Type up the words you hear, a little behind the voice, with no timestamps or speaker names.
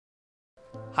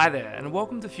Hi there, and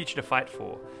welcome to Future to Fight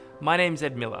For. My name's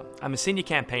Ed Miller. I'm a senior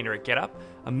campaigner at GetUp,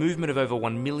 a movement of over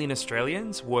 1 million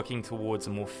Australians working towards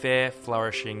a more fair,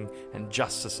 flourishing, and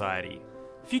just society.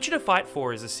 Future to Fight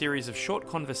For is a series of short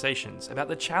conversations about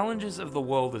the challenges of the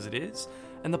world as it is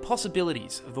and the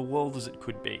possibilities of the world as it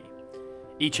could be.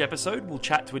 Each episode will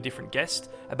chat to a different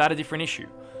guest about a different issue,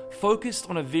 focused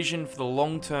on a vision for the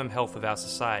long-term health of our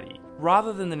society,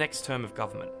 rather than the next term of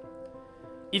government.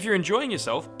 If you're enjoying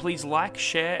yourself, please like,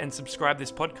 share, and subscribe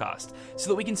this podcast so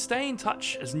that we can stay in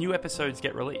touch as new episodes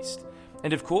get released.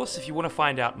 And of course, if you want to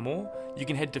find out more, you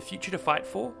can head to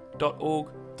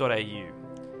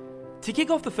futuretofightfor.org.au. To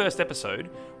kick off the first episode,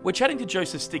 we're chatting to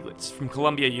Joseph Stiglitz from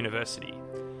Columbia University.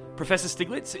 Professor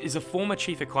Stiglitz is a former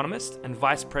chief economist and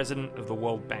vice president of the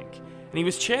World Bank, and he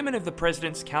was chairman of the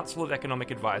President's Council of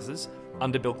Economic Advisors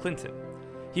under Bill Clinton.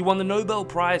 He won the Nobel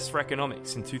Prize for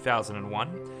Economics in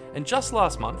 2001, and just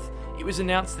last month, it was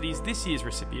announced that he's this year's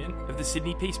recipient of the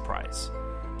Sydney Peace Prize.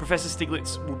 Professor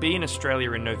Stiglitz will be in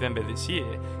Australia in November this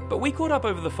year, but we caught up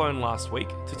over the phone last week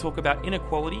to talk about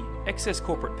inequality, excess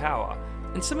corporate power,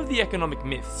 and some of the economic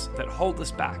myths that hold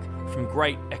us back from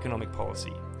great economic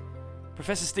policy.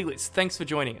 Professor Stiglitz, thanks for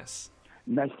joining us.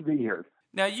 Nice to be here.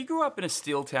 Now, you grew up in a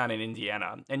steel town in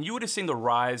Indiana, and you would have seen the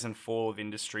rise and fall of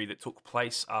industry that took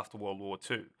place after World War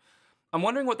II. I'm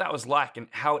wondering what that was like and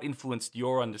how it influenced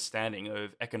your understanding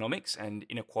of economics and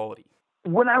inequality.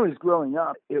 When I was growing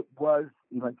up, it was,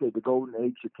 you might say, the golden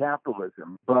age of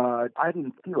capitalism, but I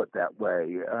didn't feel it that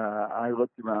way. I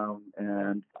looked around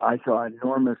and I saw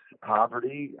enormous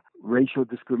poverty, racial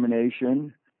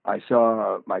discrimination. I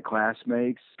saw my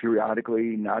classmates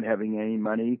periodically not having any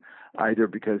money, either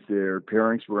because their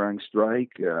parents were on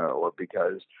strike or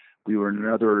because we were in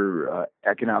another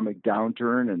economic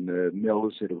downturn and the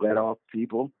mills had let off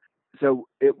people. So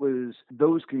it was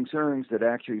those concerns that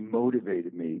actually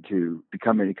motivated me to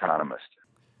become an economist.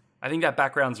 I think that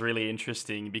background's really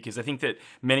interesting because I think that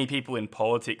many people in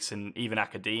politics and even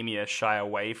academia shy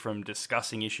away from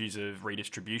discussing issues of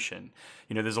redistribution.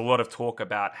 You know, there's a lot of talk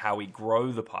about how we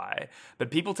grow the pie, but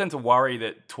people tend to worry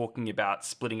that talking about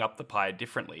splitting up the pie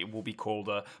differently will be called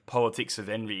a politics of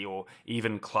envy or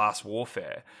even class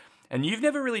warfare. And you've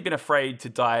never really been afraid to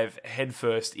dive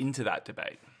headfirst into that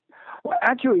debate. Well,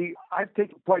 actually, I've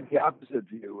taken quite the opposite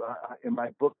view. In my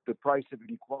book, The Price of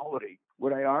Inequality,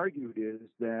 what I argued is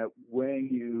that when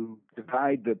you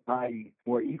divide the pie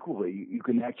more equally, you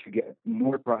can actually get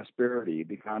more prosperity.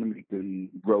 The economy can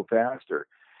grow faster.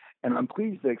 And I'm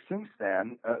pleased that since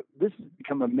then, this has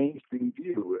become a mainstream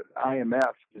view.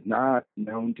 IMF is not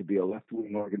known to be a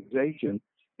left-wing organization,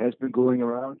 has been going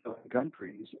around telling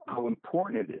countries how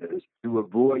important it is to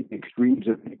avoid the extremes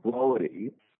of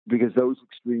inequality, because those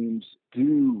extremes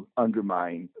do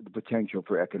undermine the potential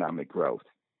for economic growth.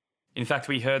 In fact,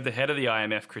 we heard the head of the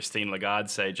IMF, Christine Lagarde,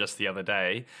 say just the other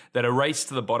day that a race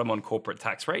to the bottom on corporate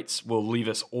tax rates will leave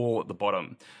us all at the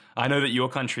bottom. I know that your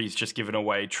country's just given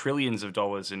away trillions of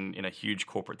dollars in a huge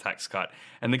corporate tax cut,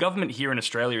 and the government here in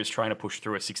Australia is trying to push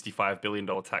through a $65 billion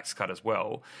tax cut as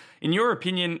well. In your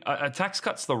opinion, are tax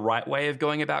cuts the right way of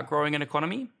going about growing an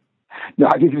economy? No,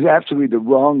 I think it's absolutely the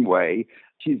wrong way.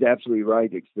 She's absolutely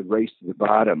right. It's the race to the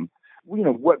bottom. You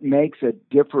know, what makes a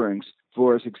difference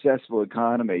for a successful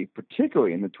economy,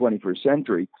 particularly in the 21st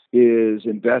century, is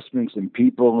investments in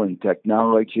people and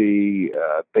technology,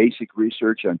 basic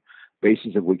research on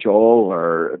basis of which all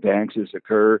our advances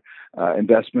occur,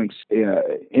 investments in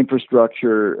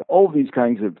infrastructure, all these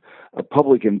kinds of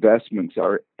public investments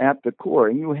are at the core.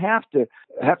 And you have to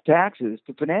have taxes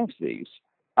to finance these.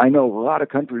 I know a lot of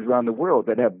countries around the world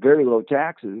that have very low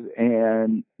taxes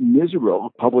and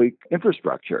miserable public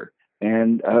infrastructure,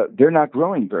 and they're not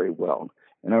growing very well.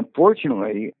 And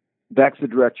unfortunately, that's the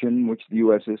direction which the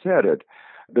U.S. is headed.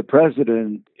 The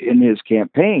president, in his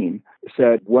campaign,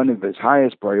 said one of his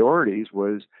highest priorities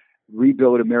was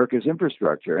rebuild America's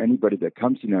infrastructure. Anybody that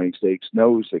comes to the United States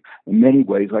knows that in many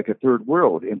ways like a third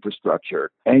world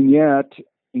infrastructure. And yet,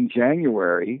 in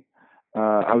January,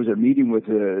 I was at a meeting with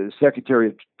the Secretary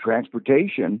of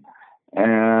Transportation,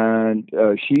 and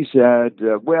she said,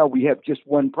 well, we have just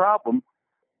one problem,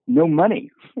 no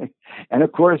money. And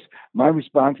of course, my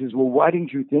response is, well, why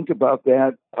didn't you think about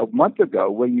that a month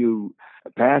ago when you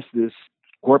passed this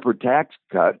corporate tax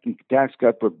cut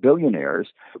for billionaires,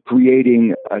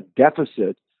 creating a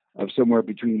deficit of somewhere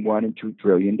between $1 and $2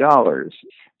 trillion.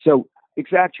 So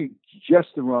it's actually just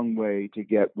the wrong way to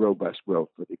get robust growth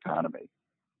for the economy.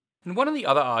 And one of the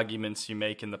other arguments you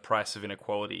make in The Price of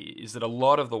Inequality is that a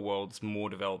lot of the world's more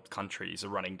developed countries are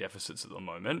running deficits at the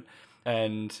moment,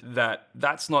 and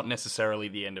that's not necessarily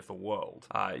the end of the world.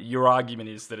 Your argument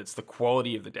is that it's the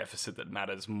quality of the deficit that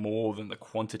matters more than the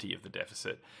quantity of the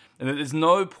deficit, and that there's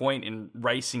no point in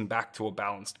racing back to a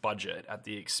balanced budget at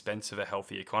the expense of a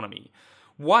healthy economy.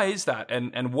 Why is that,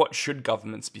 and what should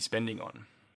governments be spending on?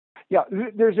 Yeah,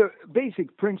 there's a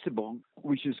basic principle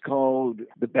which is called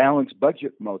the balanced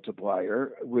budget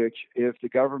multiplier, which if the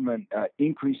government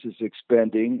increases its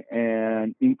spending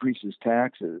and increases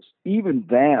taxes, even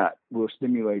that will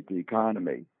stimulate the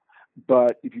economy.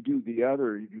 But if you do the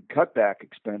other, if you cut back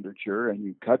expenditure and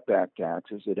you cut back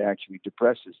taxes, it actually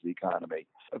depresses the economy.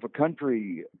 If a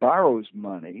country borrows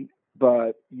money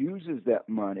but uses that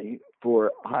money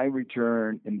for high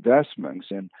return investments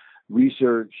and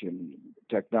research and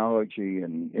technology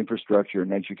and infrastructure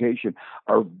and education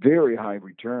are very high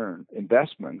return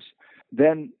investments,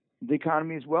 then the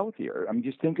economy is wealthier. I mean,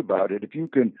 just think about it. If you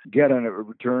can get on a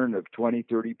return of 20,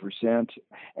 30%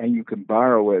 and you can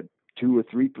borrow at 2 or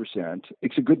 3%,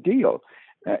 it's a good deal.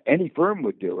 Any firm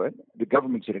would do it. The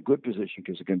government's in a good position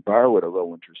because it can borrow at a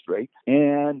low interest rate.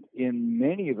 And in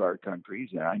many of our countries,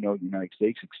 and I know the United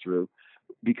States it's true,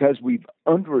 because we've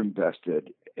underinvested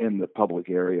in the public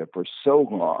area for so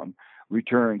long,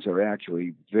 returns are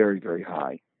actually very, very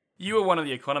high. You were one of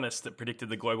the economists that predicted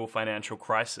the global financial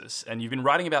crisis, and you've been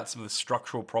writing about some of the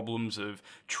structural problems of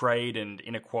trade and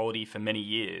inequality for many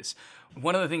years.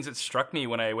 One of the things that struck me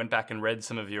when I went back and read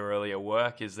some of your earlier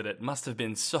work is that it must have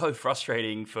been so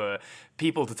frustrating for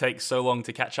people to take so long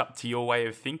to catch up to your way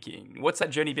of thinking. What's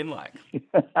that journey been like?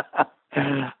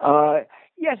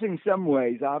 Yes, in some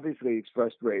ways. Obviously, it's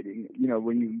frustrating. You know,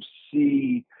 when you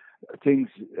see things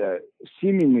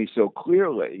seemingly so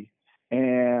clearly,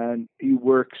 and he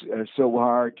works so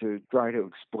hard to try to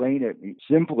explain it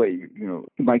simply. You know,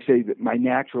 you might say that my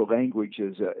natural language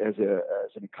as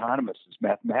an economist is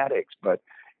mathematics, but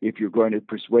if you're going to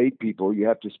persuade people, you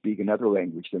have to speak another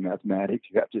language than mathematics.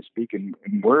 You have to speak in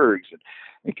words,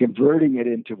 and converting it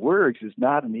into words is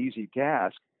not an easy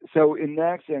task. So in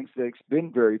that sense, it's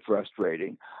been very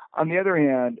frustrating. On the other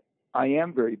hand, I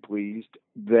am very pleased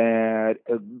that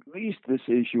at least this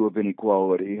issue of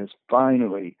inequality has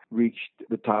finally reached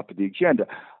the top of the agenda,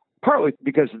 partly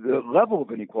because the level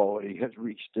of inequality has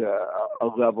reached a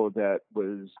level that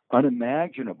was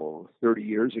unimaginable 40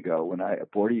 years ago when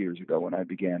I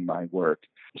began my work.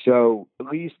 So at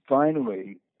least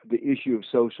finally, the issue of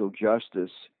social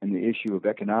justice and the issue of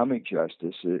economic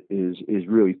justice is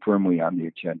really firmly on the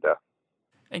agenda.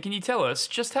 And can you tell us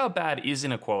just how bad is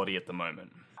inequality at the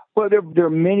moment? Well, there are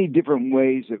many different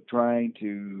ways of trying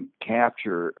to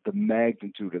capture the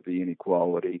magnitude of the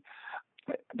inequality.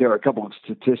 There are a couple of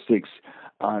statistics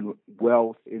on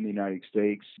wealth in the United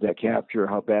States that capture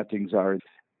how bad things are.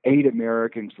 8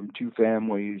 Americans from 2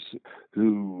 families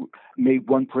who made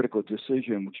one critical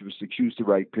decision, which was to choose the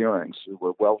right parents who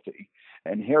were wealthy,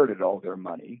 inherited all their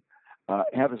money,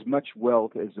 have as much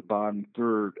wealth as the bottom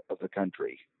third of the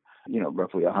country,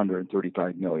 roughly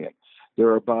 135 million. There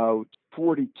are about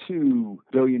 42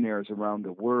 billionaires around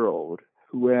the world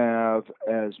who have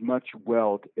as much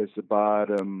wealth as the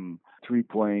bottom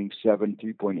 3.7,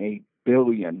 3.8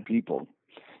 billion people.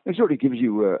 It sort of gives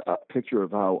you a picture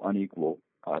of how unequal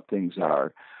things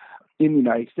are. In the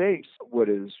United States, what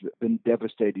has been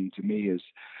devastating to me is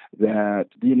that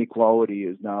the inequality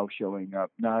is now showing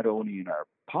up not only in our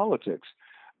politics,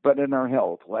 but in our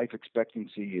health. Life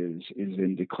expectancy is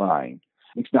in decline.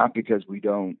 It's not because we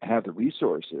don't have the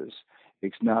resources.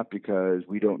 It's not because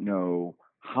we don't know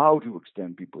how to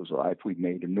extend people's life. We've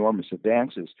made enormous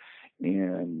advances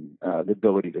in the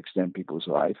ability to extend people's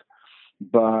life.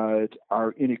 But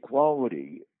our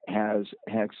inequality has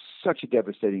had such a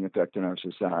devastating effect on our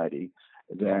society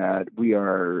that we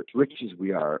are, as rich as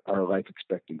we are, our life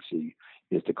expectancy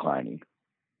is declining.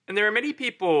 And there are many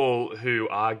people who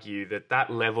argue that that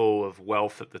level of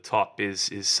wealth at the top is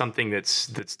something that's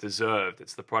deserved.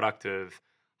 It's the product of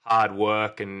hard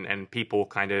work and people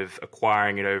kind of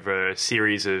acquiring it over a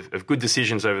series of good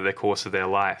decisions over the course of their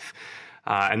life.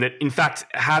 And that, in fact,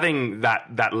 having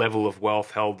that level of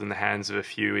wealth held in the hands of a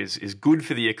few is good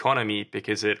for the economy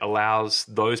because it allows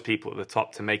those people at the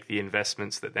top to make the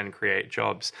investments that then create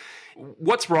jobs.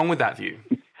 What's wrong with that view?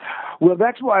 Well,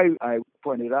 that's why I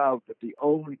pointed out that the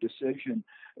only decision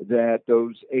that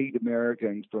those 8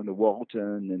 Americans from the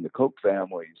Walton and the Koch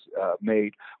families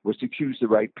made was to choose the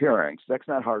right parents. That's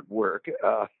not hard work.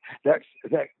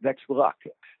 That's luck.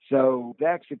 So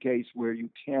that's the case where you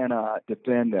cannot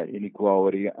defend that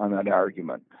inequality on that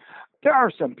argument. There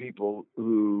are some people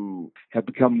who have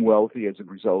become wealthy as a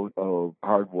result of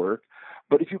hard work.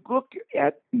 But if you look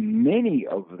at many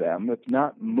of them, if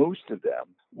not most of them,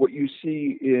 what you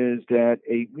see is that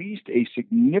at least a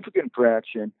significant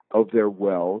fraction of their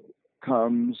wealth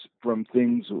comes from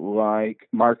things like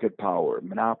market power,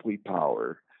 monopoly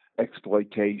power,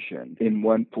 exploitation in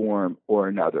one form or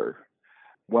another.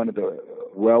 One of the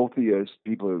wealthiest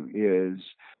people is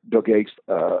Bill Gates,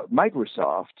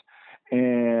 Microsoft.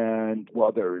 And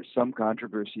while there is some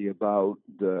controversy about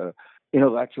the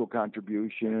intellectual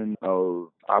contribution of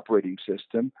operating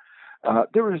system,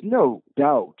 there is no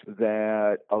doubt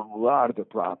that a lot of the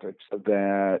profits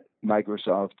that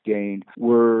Microsoft gained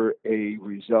were a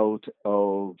result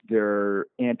of their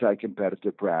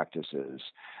anti-competitive practices.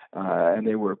 And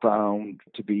they were found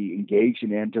to be engaged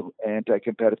in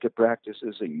anti-competitive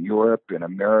practices in Europe, in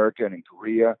America, and in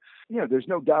Korea. There's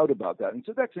no doubt about that. And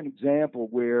so that's an example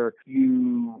where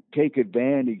you take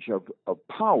advantage of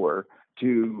power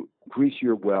to increase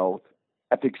your wealth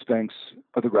at the expense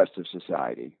of the rest of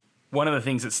society. One of the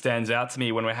things that stands out to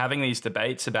me when we're having these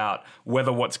debates about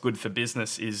whether what's good for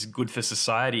business is good for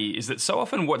society is that so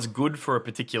often what's good for a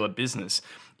particular business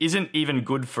isn't even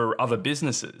good for other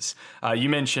businesses. You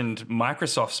mentioned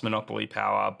Microsoft's monopoly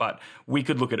power, but we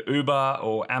could look at Uber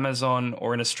or Amazon,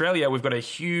 or in Australia, we've got a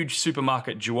huge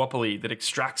supermarket duopoly that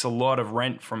extracts a lot of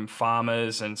rent from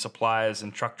farmers and suppliers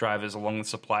and truck drivers along the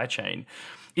supply chain.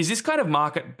 Is this kind of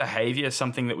market behavior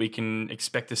something that we can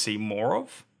expect to see more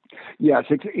of? Yes,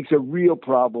 it's a real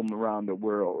problem around the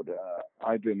world.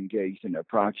 I've been engaged in a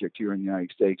project here in the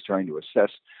United States trying to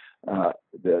assess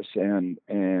this, and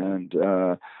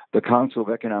the Council of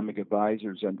Economic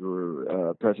Advisors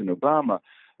under President Obama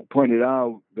pointed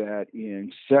out that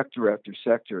in sector after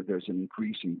sector, there's an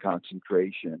increasing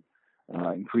concentration,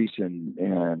 increase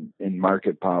in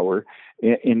market power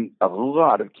in a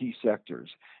lot of key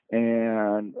sectors.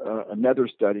 And another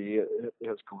study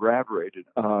has corroborated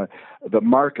the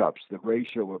markups, the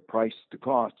ratio of price to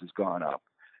cost has gone up.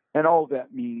 And all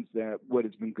that means that what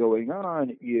has been going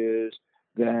on is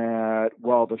that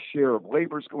while the share of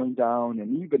labor is going down,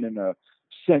 and even in a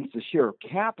sense the share of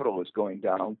capital is going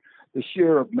down, the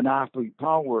share of monopoly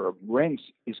power of rents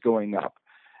is going up.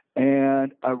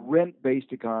 And a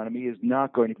rent-based economy is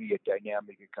not going to be a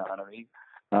dynamic economy.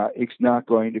 It's not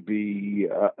going to be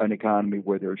an economy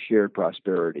where there's shared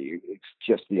prosperity. It's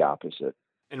just the opposite.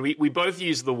 And we both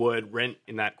use the word rent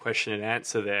in that question and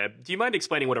answer there. Do you mind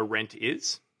explaining what a rent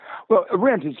is? Well, a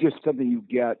rent is just something you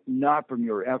get not from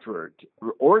your effort. The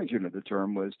origin of the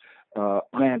term was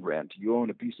land rent. You own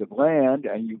a piece of land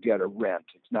and you get a rent.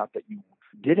 It's not that you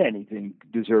did anything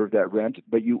to deserve that rent,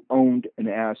 but you owned an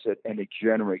asset and it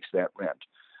generates that rent.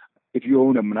 If you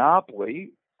own a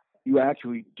monopoly, you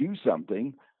actually do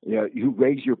something. You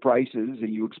raise your prices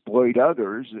and you exploit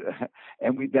others,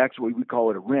 and we call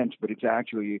it a rent, but it's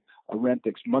actually a rent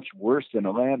that's much worse than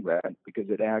a land rent because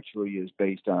it actually is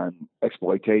based on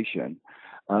exploitation.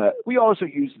 We also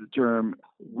use the term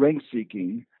rent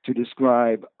seeking to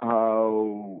describe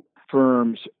how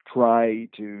firms try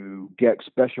to get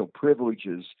special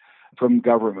privileges from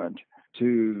government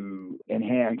to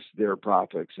enhance their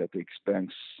profits at the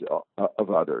expense of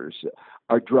others.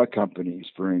 Our drug companies,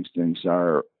 for instance,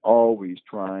 are always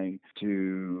trying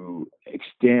to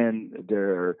extend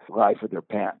their life of their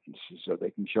patents so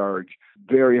they can charge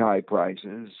very high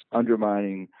prices,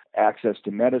 undermining access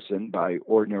to medicine by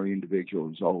ordinary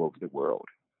individuals all over the world.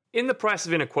 In The Price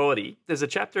of Inequality, there's a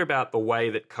chapter about the way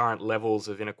that current levels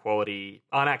of inequality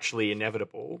aren't actually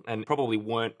inevitable and probably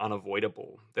weren't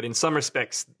unavoidable. That in some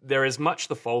respects, they're as much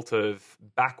the fault of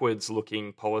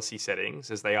backwards-looking policy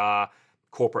settings as they are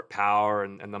corporate power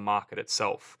and the market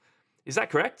itself. Is that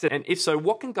correct? And if so,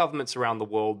 what can governments around the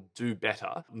world do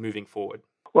better moving forward?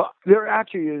 Well, there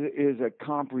actually is a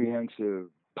comprehensive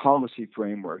policy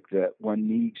framework that one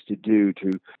needs to do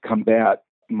to combat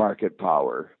market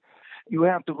power. You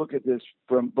have to look at this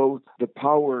from both the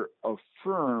power of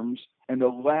firms and the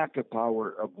lack of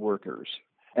power of workers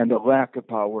and the lack of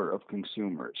power of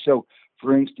consumers. So,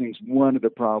 for instance, one of the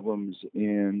problems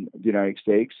in the United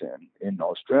States and in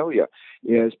Australia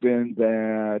has been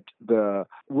that the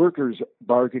workers'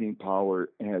 bargaining power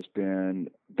has been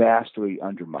vastly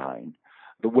undermined.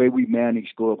 The way we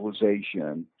manage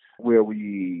globalization, where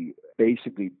we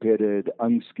basically pitted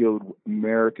unskilled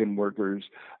American workers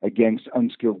against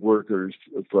unskilled workers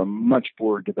from much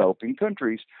poorer developing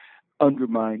countries,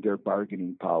 undermined their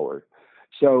bargaining power.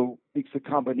 So it's the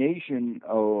combination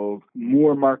of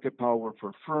more market power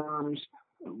for firms,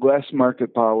 less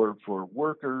market power for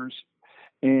workers,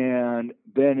 and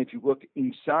then if you look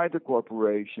inside the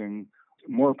corporation,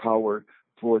 more power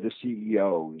for the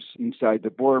CEOs. Inside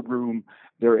the boardroom,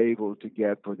 they're able to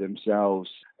get for themselves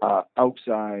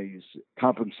outsized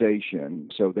compensation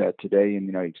so that today in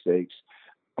the United States,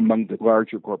 among the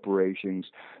larger corporations,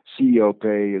 CEO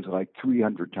pay is like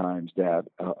 300 times that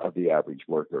of the average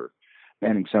worker.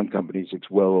 And in some companies, it's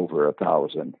well over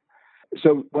 1,000.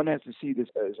 So one has to see this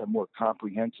as a more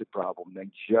comprehensive problem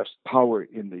than just power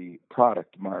in the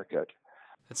product market.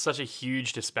 It's such a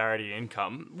huge disparity in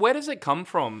income. Where does it come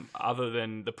from other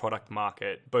than the product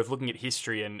market, both looking at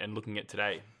history and looking at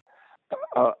today?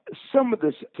 Some of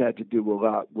this had to do a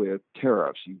lot with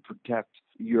tariffs. You protect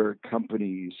your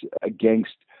companies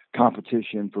against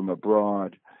competition from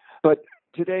abroad. But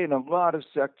today, in a lot of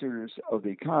sectors of the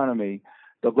economy,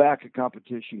 the lack of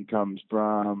competition comes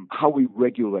from how we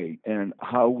regulate and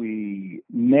how we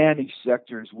manage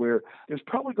sectors where there's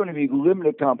probably going to be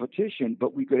limited competition,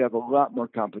 but we could have a lot more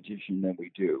competition than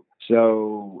we do.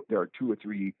 So there are 2 or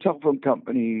 3 telephone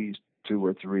companies, 2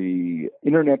 or 3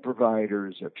 internet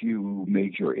providers, a few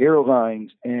major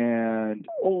airlines, and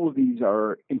all of these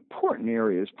are important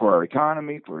areas for our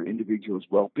economy, for individuals'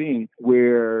 well-being,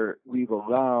 where we've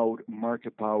allowed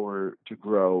market power to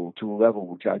grow to a level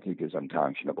which I think is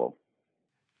unconscionable.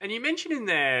 And you mentioned in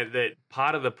there that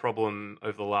part of the problem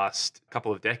over the last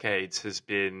couple of decades has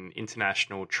been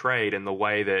international trade and the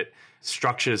way that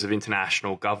structures of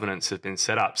international governance have been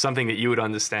set up, something that you would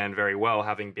understand very well,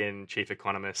 having been chief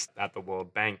economist at the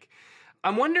World Bank.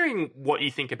 I'm wondering what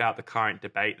you think about the current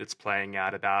debate that's playing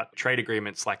out about trade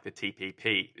agreements like the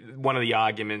TPP. One of the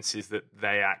arguments is that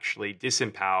they actually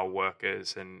disempower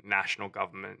workers and national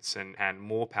governments and hand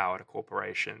more power to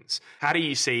corporations. How do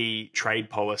you see trade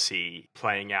policy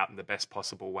playing out in the best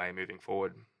possible way moving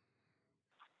forward?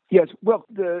 Yes, well,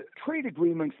 the trade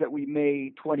agreements that we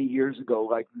made 20 years ago,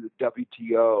 like the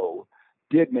WTO,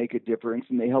 did make a difference,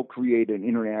 and they helped create an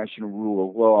international rule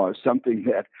of law, something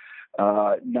that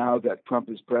now that Trump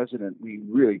is president, we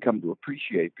really come to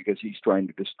appreciate because he's trying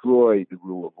to destroy the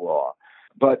rule of law.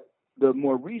 But the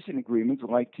more recent agreements,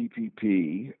 like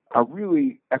TPP, are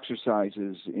really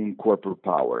exercises in corporate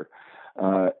power.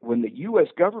 When the U.S.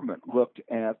 government looked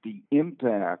at the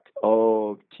impact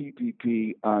of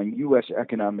TPP on U.S.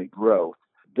 economic growth,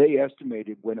 they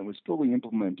estimated when it was fully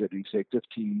implemented in, say,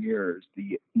 15 years,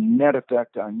 the net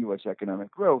effect on U.S.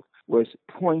 economic growth was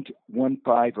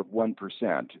 0.15 of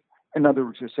 1%. In other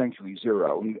words, essentially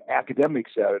zero. And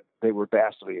academics said they were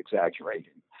vastly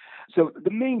exaggerating. So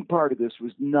the main part of this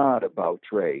was not about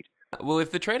trade. Well,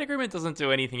 if the trade agreement doesn't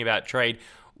do anything about trade,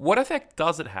 what effect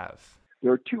does it have?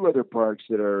 There are 2 other parts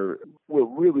that are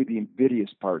really the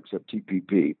invidious parts of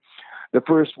TPP. The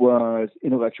first was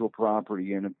intellectual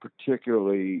property, and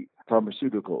particularly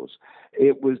pharmaceuticals.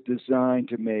 It was designed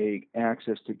to make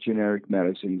access to generic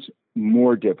medicines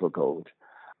more difficult,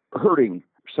 hurting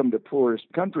some of the poorest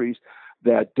countries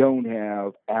that don't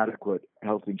have adequate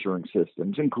health insurance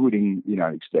systems, including the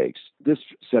United States. This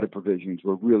set of provisions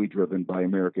were really driven by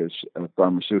America's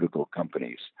pharmaceutical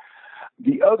companies.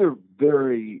 The other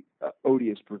very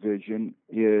odious provision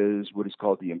is what is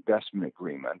called the investment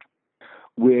agreement,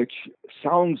 which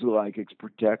sounds like it's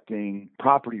protecting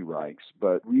property rights,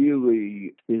 but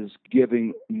really is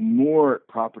giving more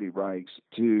property rights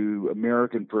to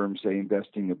American firms, say,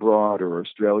 investing abroad, or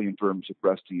Australian firms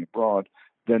investing abroad,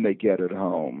 than they get at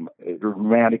home. A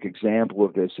dramatic example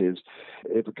of this is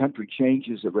if a country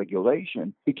changes a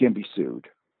regulation, it can be sued.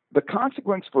 The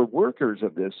consequence for workers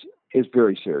of this is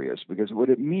very serious, because what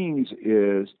it means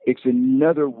is it's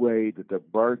another way that the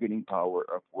bargaining power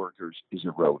of workers is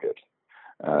eroded.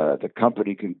 The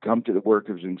company can come to the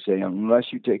workers and say, unless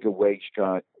you take a wage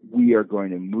cut, we are going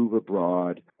to move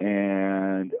abroad,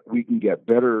 and we can get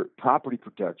better property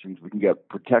protections. We can get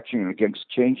protection against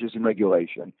changes in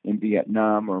regulation in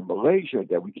Vietnam or Malaysia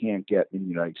that we can't get in the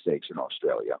United States and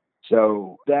Australia.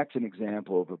 So that's an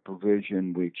example of a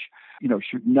provision which,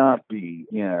 should not be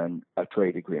in a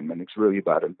trade agreement. It's really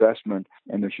about investment,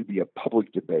 and there should be a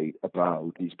public debate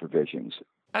about these provisions.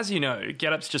 As you know,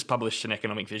 GetUp's just published an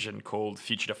economic vision called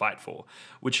Future to Fight For,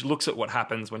 which looks at what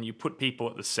happens when you put people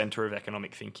at the centre of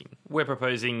economic thinking. We're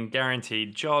proposing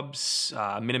guaranteed jobs,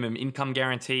 minimum income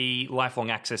guarantee,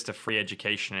 lifelong access to free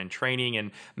education and training,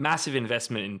 and massive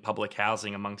investment in public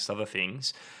housing, amongst other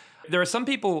things. There are some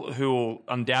people who will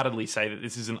undoubtedly say that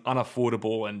this is an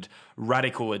unaffordable and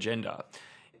radical agenda.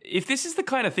 If this is the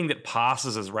kind of thing that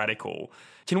passes as radical,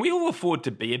 can we all afford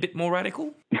to be a bit more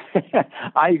radical?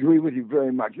 I agree with you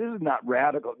very much. This is not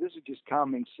radical. This is just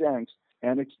common sense,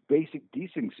 and it's basic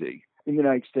decency. In the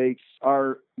United States,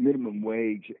 our minimum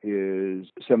wage is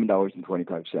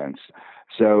 $7.25.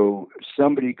 So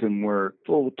somebody can work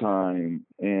full-time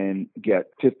and get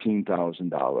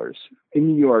 $15,000. In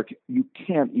New York, you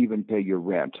can't even pay your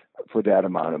rent for that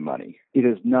amount of money. It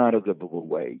is not a livable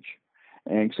wage.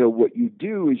 And so what you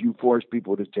do is you force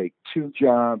people to take two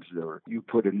jobs, or you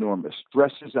put enormous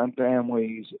stresses on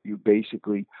families. You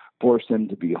basically force them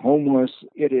to be homeless.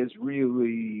 It is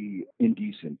really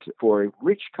indecent for a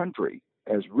rich country,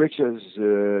 as rich as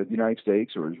the United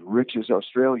States or as rich as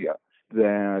Australia,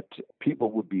 that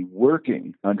people would be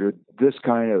working under this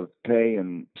kind of pay,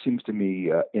 and seems to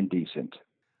me indecent.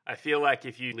 I feel like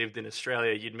if you lived in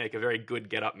Australia, you'd make a very good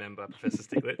Get Up member, Professor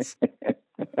Stiglitz.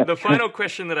 The final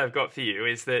question that I've got for you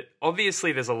is that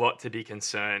obviously there's a lot to be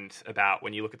concerned about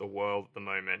when you look at the world at the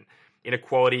moment.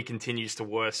 Inequality continues to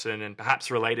worsen, and perhaps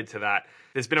related to that,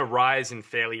 there's been a rise in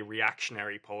fairly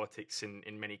reactionary politics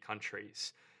in many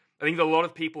countries. I think that a lot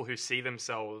of people who see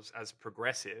themselves as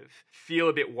progressive feel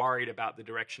a bit worried about the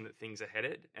direction that things are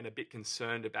headed and a bit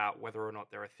concerned about whether or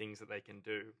not there are things that they can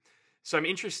do. So I'm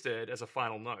interested, as a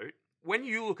final note, when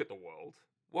you look at the world,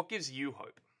 what gives you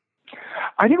hope?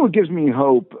 I think what gives me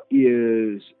hope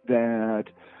is that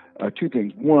two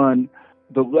things. One,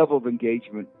 the level of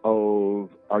engagement of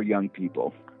our young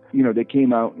people. You know, they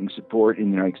came out in support in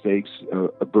the United States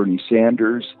of Bernie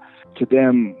Sanders. To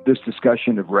them, this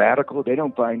discussion of radical, they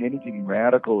don't find anything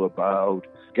radical about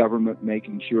government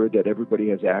making sure that everybody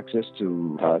has access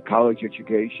to college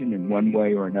education in one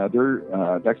way or another.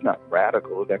 That's not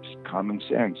radical, that's common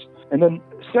sense. And then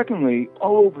secondly,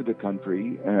 all over the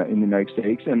country, in the United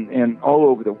States and all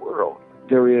over the world,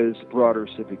 there is broader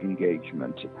civic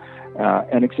engagement.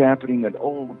 And it's happening at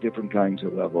all different kinds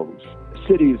of levels.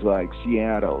 Cities like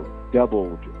Seattle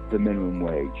doubled the minimum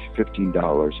wage,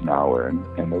 $15 an hour.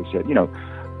 And they said, you know,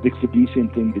 it's a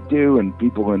decent thing to do. And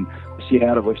people in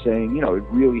Seattle are saying, you know, it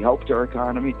really helped our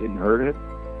economy, didn't hurt it.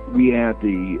 We had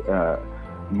the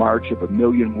March of 1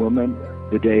 Million Women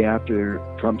the day after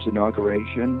Trump's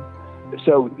inauguration.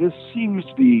 So this seems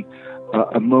to be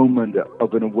a moment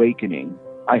of an awakening.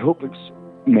 I hope it's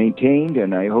maintained,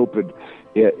 and I hope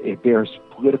it bears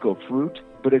political fruit,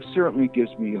 but it certainly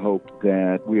gives me hope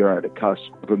that we are at a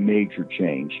cusp of a major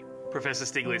change. Professor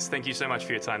Stiglitz, thank you so much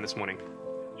for your time this morning.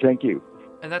 Thank you.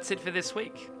 And that's it for this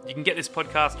week. You can get this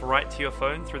podcast right to your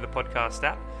phone through the podcast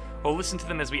app, or listen to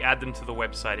them as we add them to the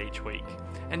website each week.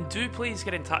 And do please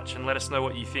get in touch and let us know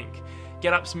what you think.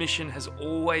 GetUp's mission has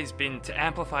always been to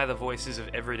amplify the voices of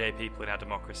everyday people in our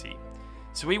democracy.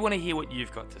 So we want to hear what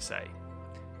you've got to say.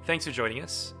 Thanks for joining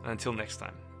us, and until next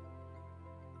time.